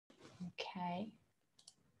Okay.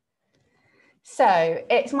 So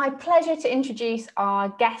it's my pleasure to introduce our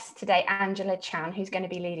guest today, Angela Chan, who's going to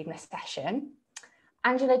be leading the session.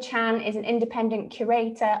 Angela Chan is an independent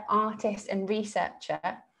curator, artist, and researcher.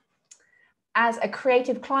 As a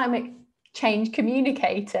creative climate change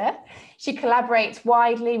communicator, she collaborates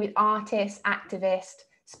widely with artists, activists,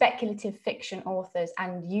 speculative fiction authors,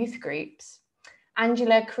 and youth groups.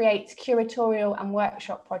 Angela creates curatorial and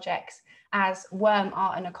workshop projects as Worm,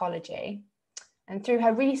 Art and Ecology. And through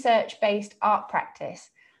her research-based art practice,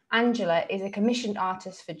 Angela is a commissioned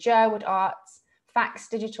artist for Jerwood Arts, Fax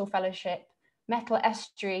Digital Fellowship, Metal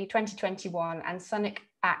Estuary 2021, and Sonic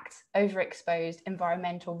Act Overexposed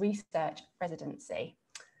Environmental Research Residency.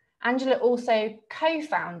 Angela also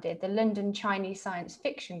co-founded the London Chinese Science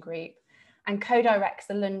Fiction Group and co-directs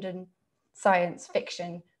the London Science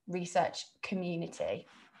Fiction Research Community.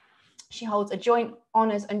 She holds a joint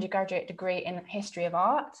honours undergraduate degree in History of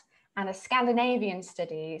Art and a Scandinavian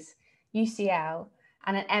Studies, UCL,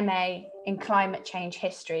 and an MA in Climate Change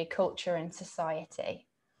History, Culture and Society.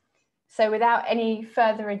 So without any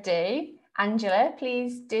further ado, Angela,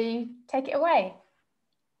 please do take it away.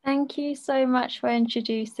 Thank you so much for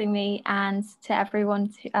introducing me, and to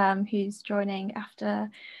everyone who's joining after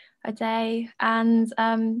a day. And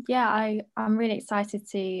yeah, I'm really excited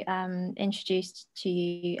to introduce to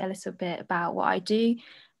you a little bit about what I do,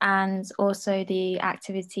 and also the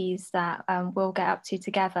activities that we'll get up to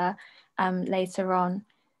together later on.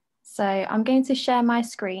 So I'm going to share my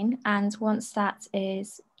screen, and once that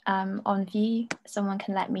is on view, someone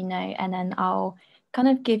can let me know, and then I'll kind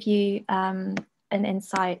of give you an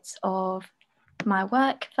insight of my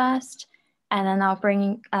work first, and then I'll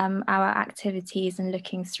bring our activities and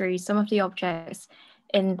looking through some of the objects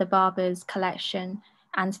in the Barber's collection,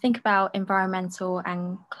 and think about environmental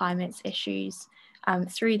and climate issues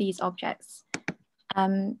through these objects.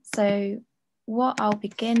 So what I'll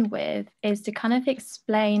begin with is to kind of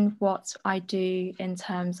explain what I do in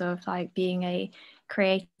terms of like being a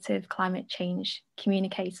creative climate change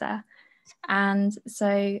communicator. And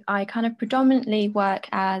so I kind of predominantly work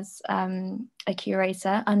as a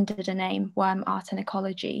curator under the name Worm, Art and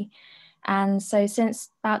Ecology. And so since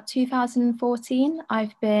about 2014,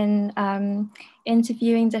 I've been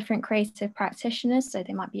interviewing different creative practitioners. So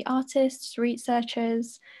they might be artists,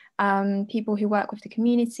 researchers, people who work with the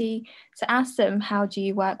community, to ask them, how do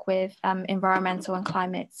you work with environmental and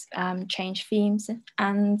climate change themes,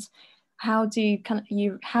 and how do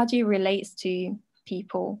you relate to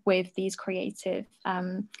people with these creative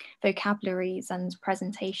vocabularies and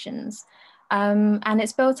presentations. And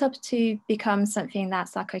it's built up to become something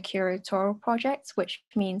that's like a curatorial project, which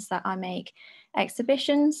means that I make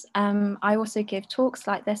exhibitions. I also give talks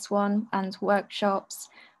like this one and workshops.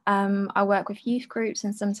 I work with youth groups,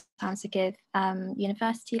 and sometimes I give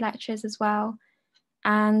university lectures as well.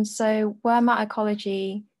 And so Worm, Art,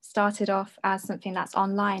 Ecology started off as something that's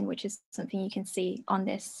online, which is something you can see on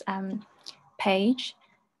this page.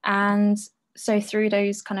 And so through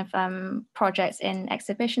those kind of projects in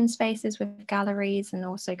exhibition spaces with galleries, and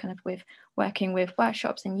also kind of with working with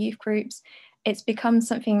workshops and youth groups, it's become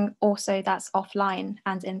something also that's offline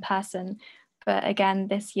and in person. But again,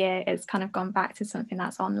 this year it's kind of gone back to something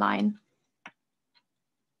that's online.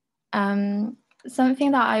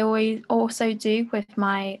 Something that I always also do with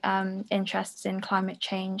my interests in climate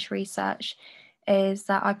change research is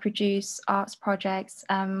that I produce arts projects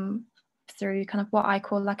through kind of what I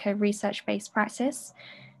call like a research-based practice.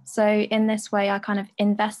 So in this way, I kind of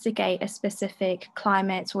investigate a specific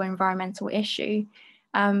climate or environmental issue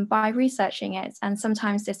by researching it. And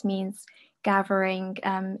sometimes this means gathering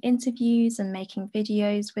interviews and making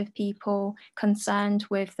videos with people concerned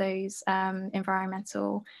with those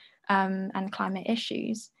environmental and climate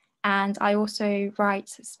issues. And I also write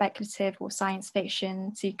speculative or science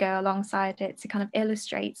fiction to go alongside it, to kind of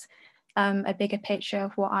illustrate a bigger picture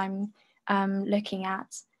of what I'm looking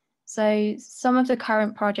at. So some of the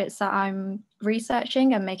current projects that I'm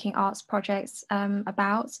researching and making arts projects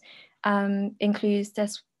about includes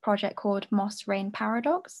this project called Moss Rain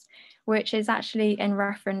Paradox, which is actually in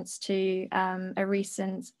reference to a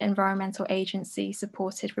recent environmental agency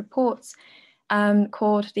supported report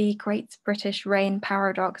called the Great British Rain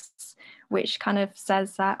Paradox, which kind of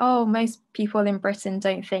says that, oh, most people in Britain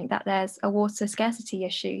don't think that there's a water scarcity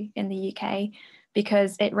issue in the UK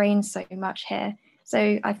because it rains so much here.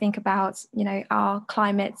 So I think about, you know, our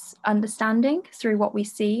climate's understanding through what we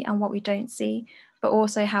see and what we don't see, but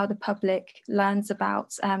also how the public learns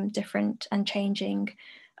about different and changing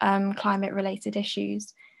climate-related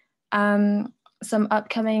issues. Some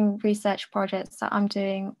upcoming research projects that I'm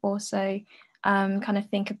doing also kind of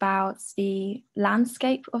think about the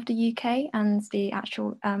landscape of the UK and the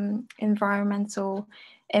actual environmental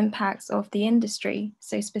impacts of the industry.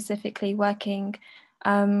 So specifically working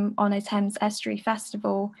on a Thames Estuary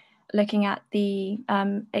Festival, looking at the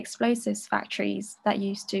explosives factories that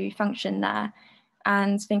used to function there,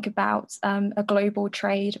 and think about a global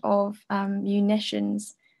trade of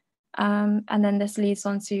munitions. And then this leads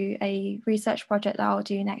on to a research project that I'll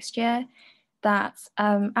do next year that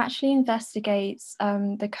actually investigates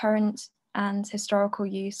the current and historical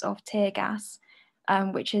use of tear gas,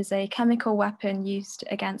 which is a chemical weapon used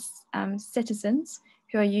against citizens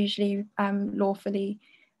who are usually lawfully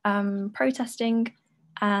protesting.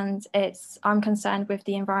 And I'm concerned with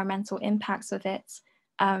the environmental impacts of it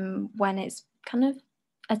when it's kind of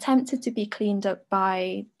attempted to be cleaned up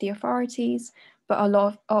by the authorities, but a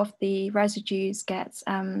lot of the residues get,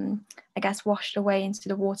 I guess, washed away into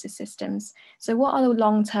the water systems. So what are the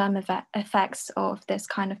long-term effects of this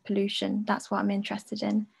kind of pollution? That's what I'm interested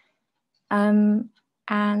in.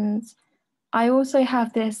 And I also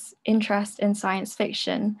have this interest in science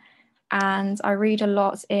fiction, and I read a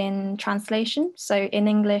lot in translation, so in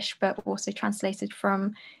English, but also translated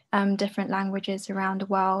from different languages around the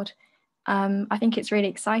world. I think it's really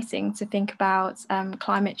exciting to think about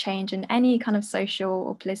climate change and any kind of social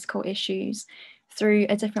or political issues through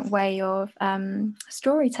a different way of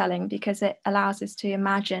storytelling, because it allows us to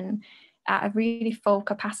imagine at a really full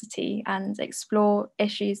capacity and explore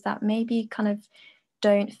issues that maybe kind of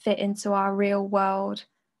don't fit into our real world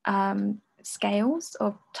scales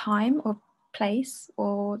of time or place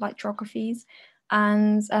or like geographies.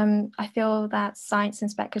 And I feel that science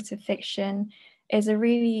and speculative fiction is a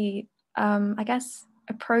really I guess,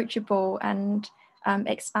 approachable and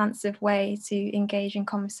expansive way to engage in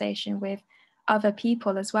conversation with other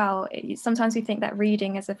people as well. Sometimes we think that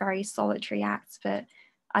reading is a very solitary act, but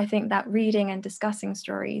I think that reading and discussing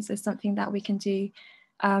stories is something that we can do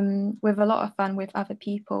with a lot of fun with other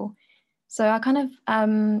people. So I kind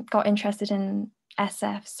of got interested in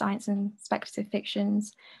SF, science and speculative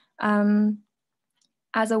fictions,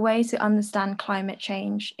 as a way to understand climate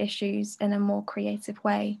change issues in a more creative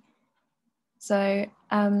way. So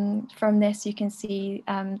from this, you can see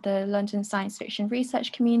the London Science Fiction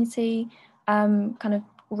Research Community kind of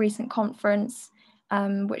recent conference,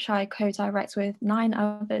 which I co-direct with 9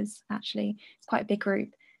 others, actually. It's quite a big group.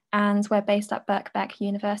 And we're based at Birkbeck,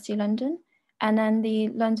 University of London. And then the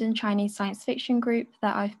London Chinese Science Fiction Group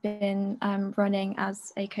that I've been running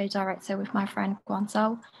as a co-director with my friend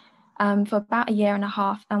Guanzhou for about 1.5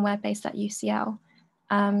 years, and we're based at UCL.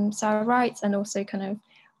 So I write and also kind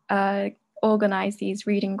of organise these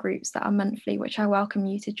reading groups that are monthly, which I welcome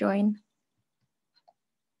you to join.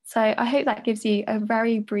 So I hope that gives you a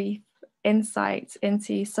very brief insight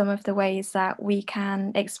into some of the ways that we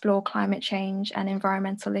can explore climate change and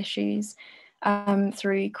environmental issues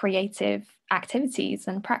through creative activities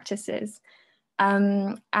and practices.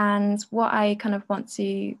 And what I kind of want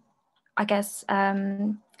to, I guess,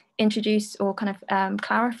 introduce or kind of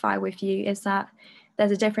clarify with you is that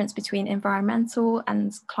there's a difference between environmental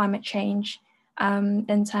and climate change.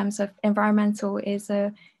 In terms of environmental is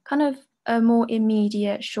a kind of a more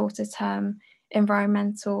immediate, shorter term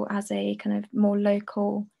environmental as a kind of more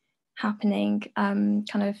local happening kind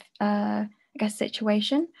of, I guess,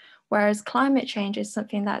 situation. Whereas climate change is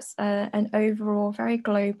something that's an overall, very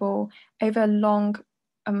global, over a long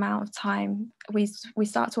amount of time. We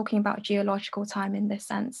start talking about geological time in this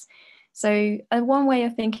sense. So one way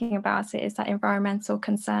of thinking about it is that environmental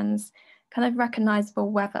concerns kind of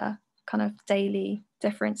recognizable weather, kind of daily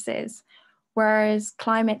differences, whereas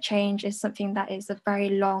climate change is something that is a very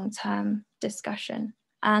long-term discussion.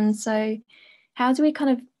 And so how do we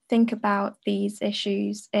kind of think about these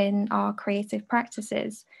issues in our creative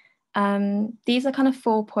practices? These are kind of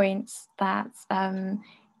 4 points that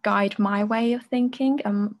guide my way of thinking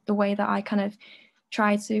and the way that I kind of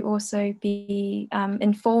try to also be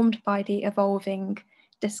informed by the evolving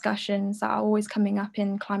discussions that are always coming up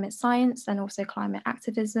in climate science and also climate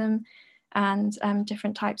activism and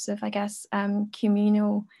different types of, I guess,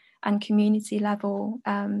 communal and community level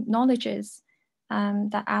knowledges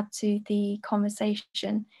that add to the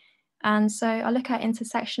conversation. And so I look at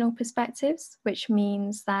intersectional perspectives, which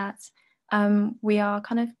means that we are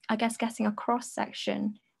kind of, I guess, getting a cross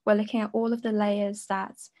section. We're looking at all of the layers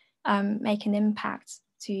that make an impact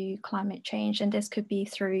to climate change. And this could be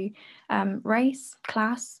through race,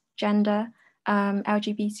 class, gender,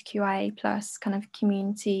 LGBTQIA plus kind of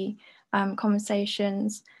community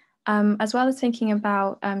conversations, as well as thinking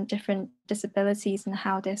about different disabilities and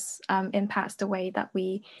how this impacts the way that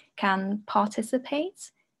we can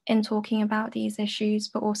participate in talking about these issues,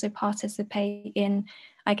 but also participate in,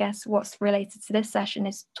 I guess, what's related to this session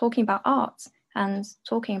is talking about art and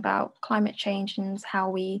talking about climate change and how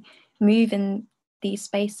we move in these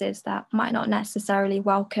spaces that might not necessarily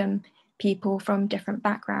welcome people from different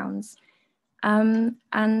backgrounds. And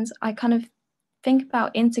I kind of think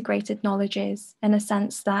about integrated knowledges in a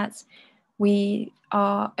sense that we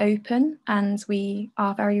are open and we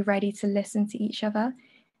are very ready to listen to each other.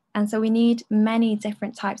 And so we need many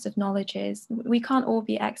different types of knowledges. We can't all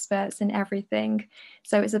be experts in everything.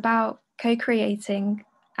 So it's about co-creating,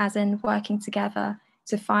 as in working together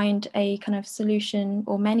to find a kind of solution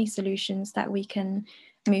or many solutions that we can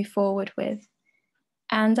move forward with.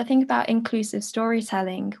 And I think about inclusive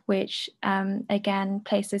storytelling, which again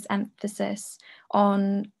places emphasis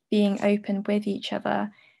on being open with each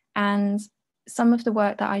other. And some of the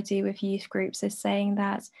work that I do with youth groups is saying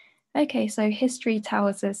that, okay, so history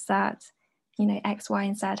tells us that, you know, X, Y,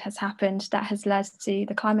 and Z has happened that has led to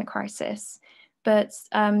the climate crisis. But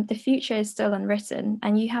the future is still unwritten,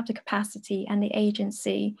 and you have the capacity and the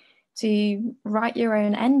agency to write your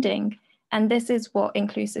own ending. And this is what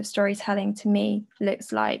inclusive storytelling to me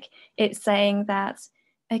looks like. It's saying that,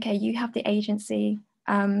 okay, you have the agency,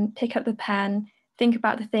 pick up the pen, think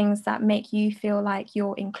about the things that make you feel like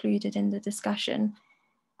you're included in the discussion.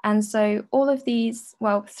 And so all of these,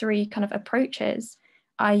 well, three kind of approaches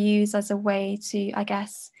I use as a way to, I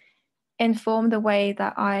guess, inform the way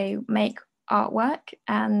that I make artwork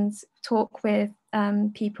and talk with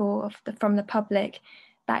people from the public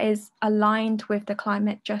that is aligned with the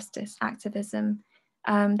climate justice activism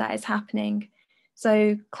that is happening.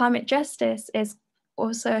 So climate justice is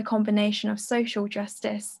also a combination of social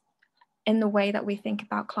justice in the way that we think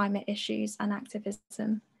about climate issues and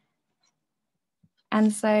activism.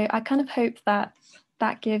 And so I kind of hope that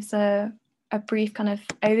that gives a brief kind of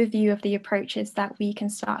overview of the approaches that we can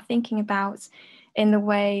start thinking about in the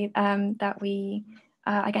way that we,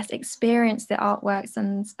 I guess, experience the artworks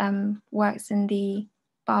and works in the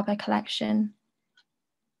Barber collection.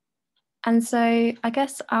 And so I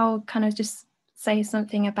guess I'll kind of just say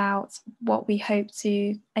something about what we hope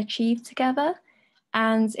to achieve together.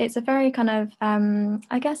 And it's a very kind of,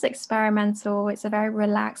 I guess, experimental, it's a very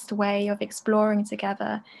relaxed way of exploring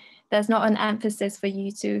together. There's not an emphasis for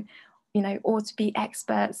you to, you know, or to be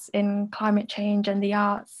experts in climate change and the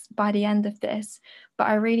arts by the end of this. But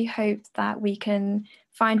I really hope that we can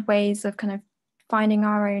find ways of kind of finding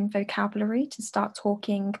our own vocabulary to start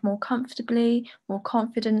talking more comfortably, more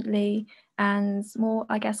confidently, and more,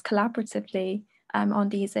 I guess, collaboratively on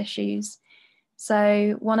these issues.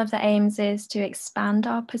 So one of the aims is to expand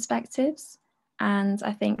our perspectives. And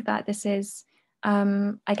I think that this is,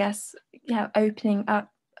 I guess, yeah, opening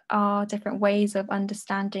up our different ways of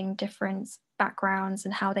understanding different backgrounds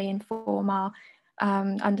and how they inform our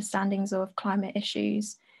understandings of climate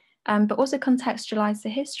issues, but also contextualize the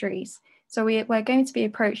histories. So we're going to be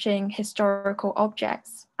approaching historical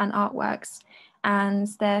objects and artworks, and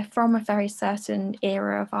they're from a very certain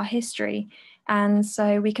era of our history. And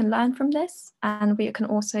so we can learn from this, and we can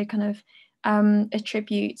also kind of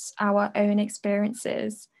attribute our own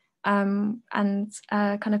experiences and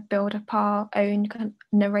kind of build up our own kind of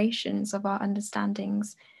narrations of our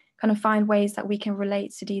understandings, kind of find ways that we can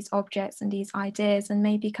relate to these objects and these ideas, and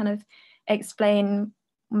maybe kind of explain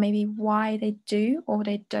maybe why they do or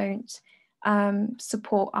they don't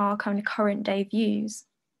support our kind of current day views.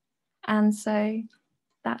 And so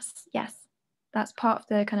that's, yes, that's part of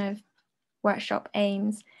the kind of workshop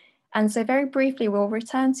aims. And so very briefly, we'll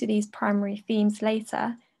return to these primary themes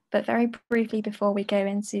later, but very briefly before we go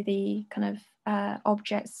into the kind of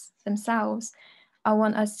objects themselves, I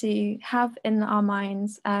want us to have in our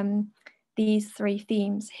minds these three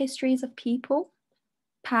themes: histories of people,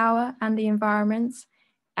 power and the environment,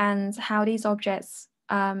 and how these objects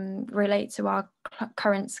relate to our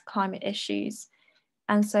current climate issues.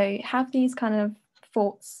 And so have these kind of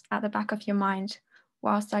thoughts at the back of your mind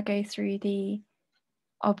whilst I go through the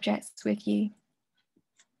objects with you.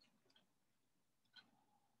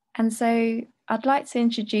 And so I'd like to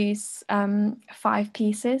introduce 5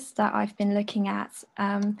 pieces that I've been looking at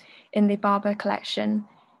in the Barber collection.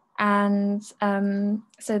 And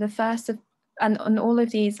so the first of, and all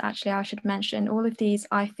of these, actually I should mention, all of these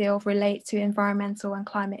I feel relate to environmental and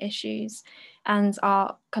climate issues and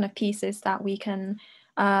are kind of pieces that we can,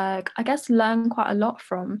 I guess, learn quite a lot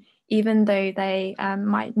from, even though they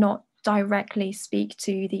might not directly speak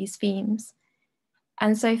to these themes.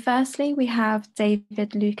 And so firstly, we have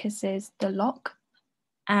David Lucas's The Lock,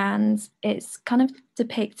 and it's kind of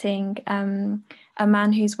depicting a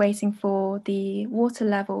man who's waiting for the water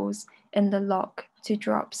levels in the lock to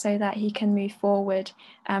drop so that he can move forward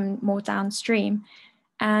more downstream.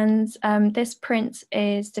 And this print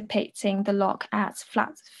is depicting the lock at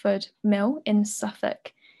Flatford Mill in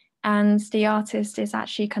Suffolk. And the artist is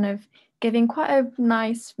actually kind of giving quite a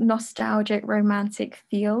nice nostalgic romantic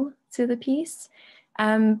feel to the piece.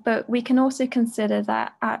 But we can also consider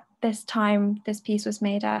that at this time, this piece was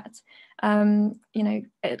made at, at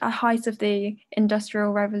the height of the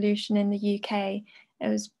Industrial Revolution in the UK. It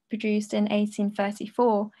was produced in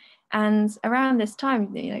 1834. And around this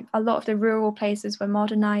time, a lot of the rural places were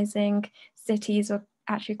modernizing, cities were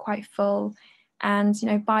actually quite full. And,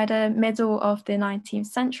 by the middle of the 19th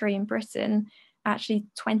century in Britain, actually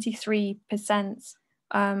 23%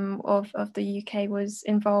 of the UK was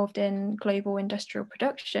involved in global industrial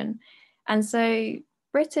production. And so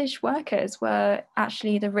British workers were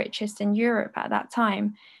actually the richest in Europe at that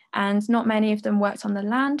time. And not many of them worked on the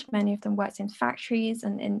land, many of them worked in factories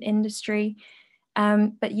and in industry.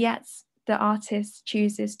 But yet the artist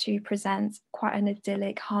chooses to present quite an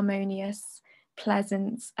idyllic, harmonious,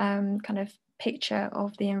 pleasant kind of picture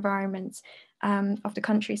of the environment of the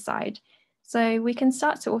countryside. So we can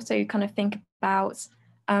start to also kind of think about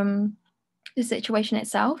the situation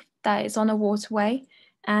itself, that it's on a waterway,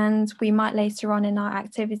 and we might later on in our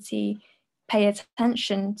activity pay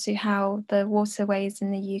attention to how the waterways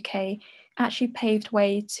in the UK actually paved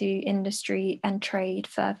way to industry and trade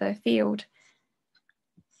further afield.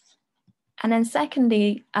 And then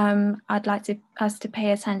secondly, I'd like us to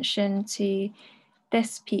pay attention to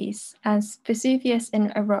this piece as Vesuvius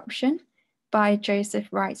in Eruption by Joseph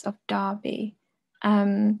Wright of Derby.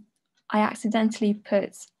 I accidentally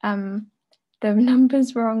put the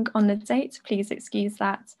numbers wrong on the date, please excuse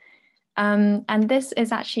that. And this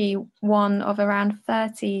is actually one of around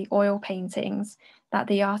 30 oil paintings that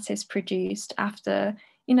the artist produced after,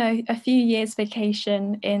 a few years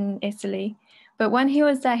vacation in Italy. But when he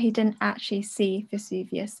was there, he didn't actually see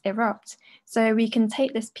Vesuvius erupt. So we can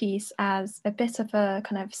take this piece as a bit of a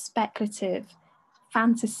kind of speculative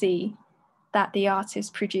fantasy that the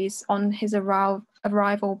artist produced on his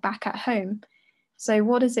arrival back at home. So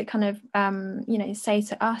what does it kind of, say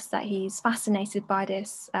to us that he's fascinated by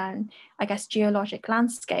this, I guess, geologic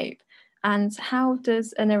landscape? And how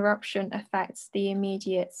does an eruption affect the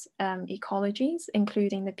immediate ecologies,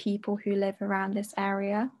 including the people who live around this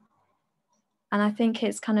area? And I think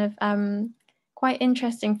it's kind of quite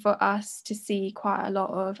interesting for us to see quite a lot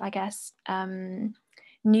of, I guess,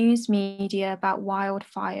 news media about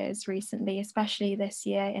wildfires recently, especially this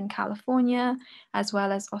year in California, as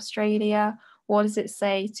well as Australia. What does it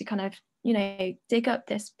say to kind of, dig up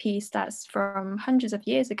this piece that's from hundreds of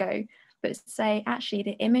years ago, but say actually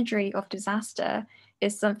the imagery of disaster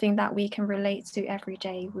is something that we can relate to every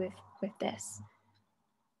day with this.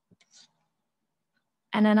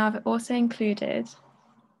 And then I've also included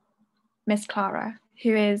Miss Clara,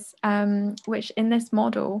 who is, which in this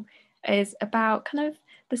model is about kind of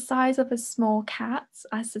the size of a small cat,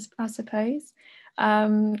 I suppose,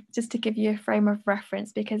 just to give you a frame of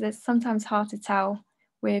reference, because it's sometimes hard to tell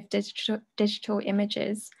with digital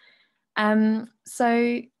images.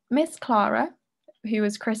 So Miss Clara, who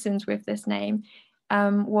was christened with this name,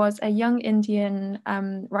 was a young Indian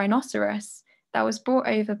rhinoceros that was brought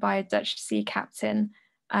over by a Dutch sea captain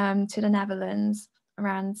to the Netherlands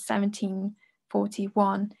around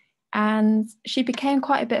 1741. And she became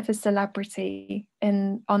quite a bit of a celebrity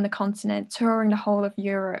on the continent, touring the whole of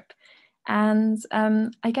Europe. And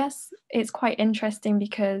I guess it's quite interesting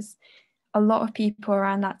because a lot of people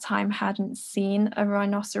around that time hadn't seen a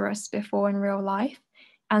rhinoceros before in real life.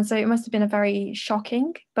 And so it must have been a very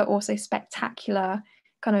shocking, but also spectacular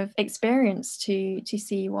kind of experience to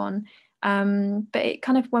see one. But it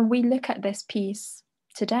kind of, when we look at this piece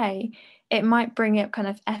today, it might bring up kind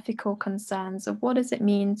of ethical concerns of what does it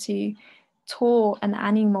mean to tour an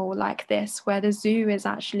animal like this, where the zoo is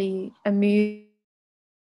actually a move.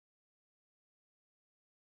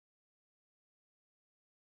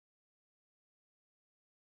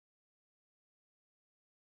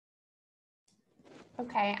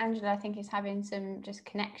 Okay, Angela, I think is having some just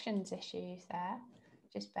connections issues there.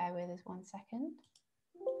 Just bear with us 1 second.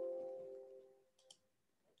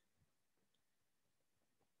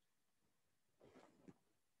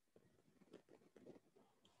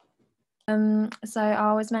 So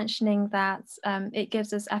I was mentioning that it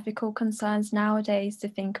gives us ethical concerns nowadays to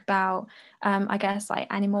think about, I guess, like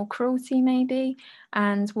animal cruelty maybe,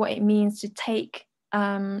 and what it means to take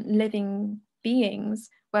living beings,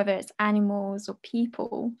 whether it's animals or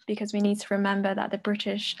people, because we need to remember that the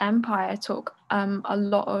British Empire took a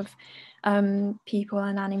lot of people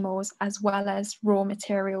and animals, as well as raw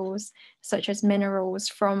materials such as minerals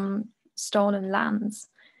from stolen lands.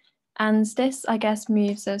 And this, I guess,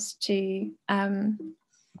 moves us to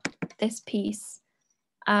this piece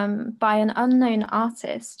by an unknown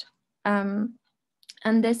artist. And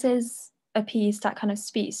this is a piece that kind of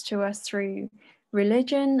speaks to us through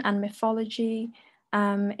religion and mythology.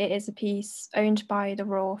 It is a piece owned by the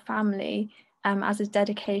royal family as a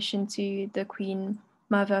dedication to the Queen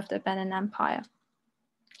Mother of the Benin Empire.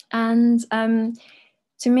 And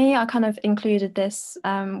to me, I kind of included this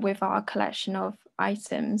with our collection of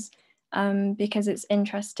items because it's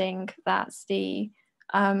interesting that the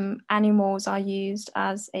animals are used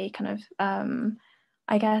as a kind of,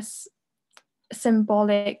 I guess,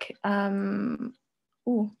 symbolic,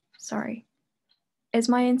 oh, sorry. Is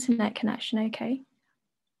my internet connection okay?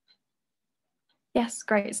 Yes,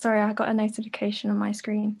 great. Sorry, I got a notification on my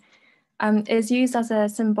screen. It's used as a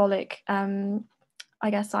symbolic, I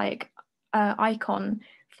guess, like icon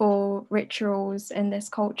for rituals in this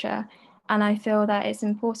culture. And I feel that it's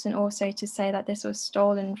important also to say that this was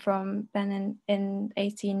stolen from Benin in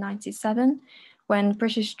 1897, when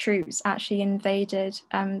British troops actually invaded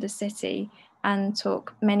the city and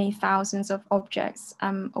took many thousands of objects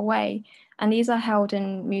away. And these are held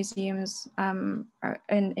in museums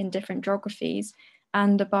in different geographies.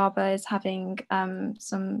 And the Barber is having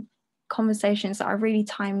some conversations that are really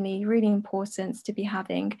timely, really important to be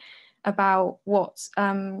having about what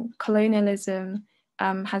colonialism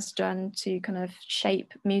has done to kind of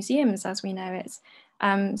shape museums as we know it.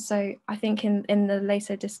 So I think in the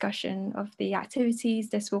later discussion of the activities,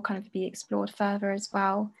 this will kind of be explored further as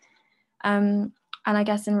well. And I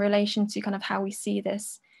guess in relation to kind of how we see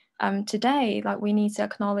this today, like we need to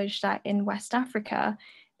acknowledge that in West Africa,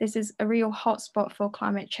 this is a real hotspot for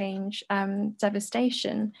climate change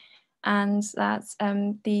devastation, and that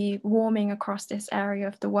the warming across this area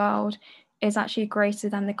of the world is actually greater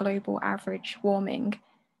than the global average warming.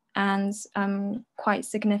 And quite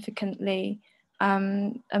significantly,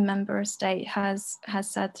 a member state has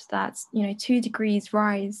said that 2 degrees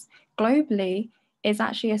rise globally is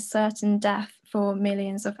actually a certain death for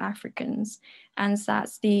millions of Africans, and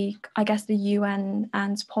that's I guess the UN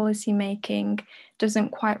and policy making doesn't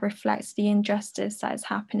quite reflect the injustice that is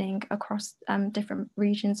happening across different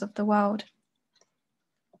regions of the world.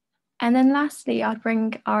 And then lastly, I'd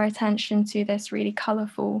bring our attention to this really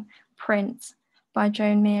colourful print by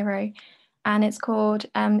Joan Miro, and it's called,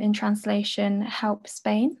 in translation, Help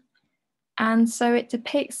Spain. And so it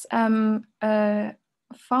depicts a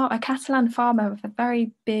Catalan farmer with a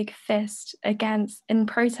very big fist in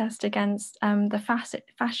protest against the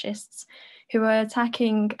fascists who are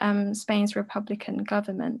attacking Spain's Republican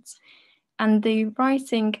government. And the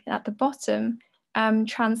writing at the bottom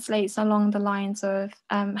translates along the lines of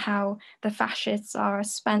how the fascists are a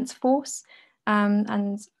spent force and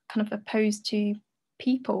kind of opposed to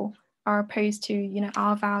people, are opposed to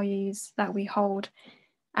our values that we hold.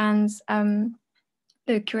 And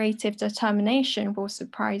the creative determination will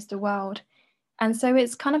surprise the world. And so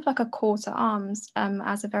it's kind of like a call to arms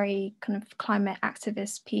as a very kind of climate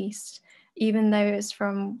activist piece, even though it's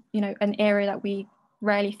from an era that we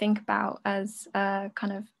rarely think about as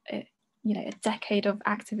kind of a decade of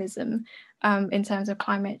activism in terms of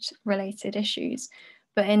climate related issues.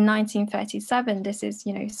 But in 1937, this is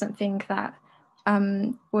something that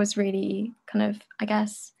was really kind of, I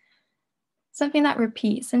guess, something that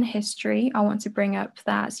repeats in history. I want to bring up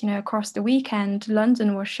that, across the weekend,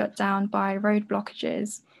 London was shut down by road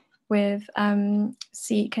blockages with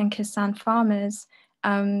Sikh and Kisan farmers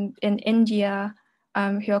in India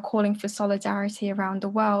who are calling for solidarity around the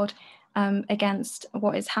world against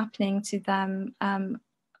what is happening to them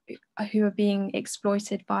who are being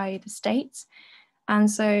exploited by the state.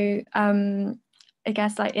 And so I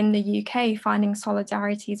guess like in the UK, finding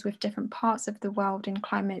solidarities with different parts of the world in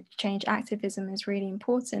climate change activism is really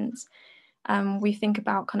important. We think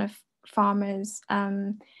about kind of farmers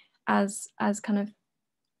as kind of,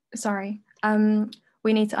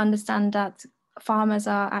 we need to understand that farmers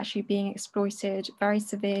are actually being exploited very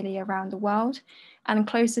severely around the world. And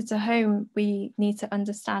closer to home, we need to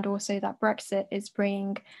understand also that Brexit is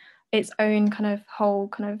bringing its own kind of whole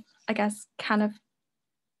kind of, I guess, kind of,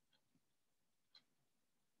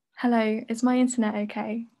 hello, is my internet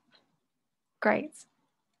okay? Great.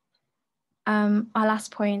 Our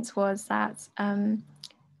last point was that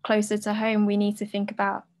closer to home, we need to think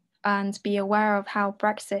about and be aware of how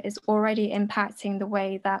Brexit is already impacting the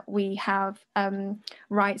way that we have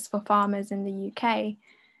rights for farmers in the UK,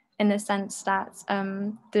 in the sense that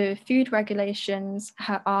the food regulations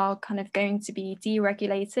are kind of going to be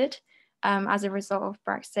deregulated as a result of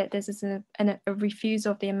Brexit. This is a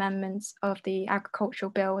refusal of the amendments of the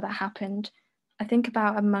agricultural bill that happened I think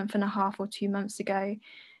about a month and a half or 2 months ago.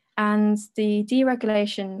 And the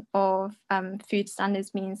deregulation of food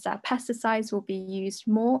standards means that pesticides will be used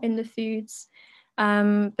more in the foods.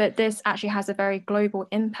 But this actually has a very global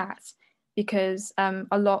impact because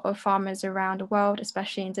a lot of farmers around the world,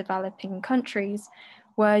 especially in developing countries,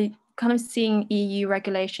 were kind of seeing EU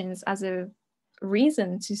regulations as a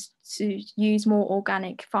reason to use more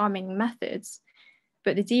organic farming methods.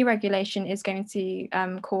 But the deregulation is going to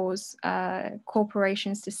cause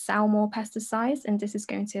corporations to sell more pesticides, and this is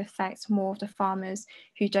going to affect more of the farmers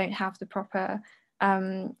who don't have the proper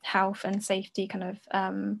health and safety kind of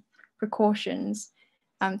precautions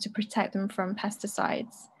to protect them from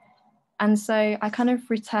pesticides. And so I kind of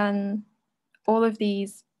return all of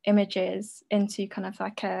these images into kind of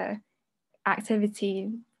like a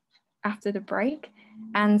activity after the break.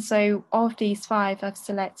 And so of these 5, I've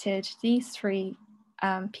selected these 3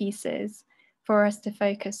 pieces for us to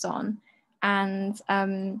focus on. And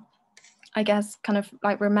I guess kind of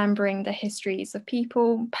like remembering the histories of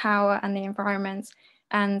people, power, and the environment,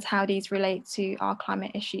 and how these relate to our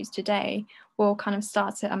climate issues today, will kind of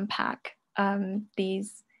start to unpack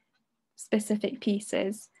these specific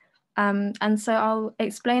pieces. And so I'll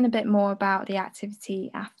explain a bit more about the activity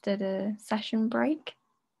after the session break.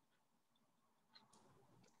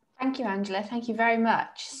 Thank you, Angela. Thank you very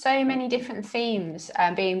much. So many different themes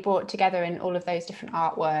being brought together in all of those different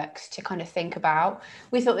artworks to kind of think about.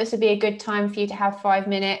 We thought this would be a good time for you to have 5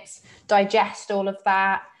 minutes, digest all of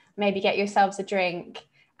that, maybe get yourselves a drink.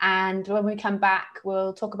 And when we come back,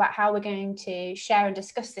 we'll talk about how we're going to share and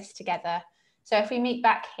discuss this together. So if we meet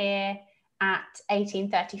back here at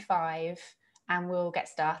 18:35, and we'll get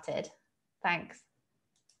started. Thanks.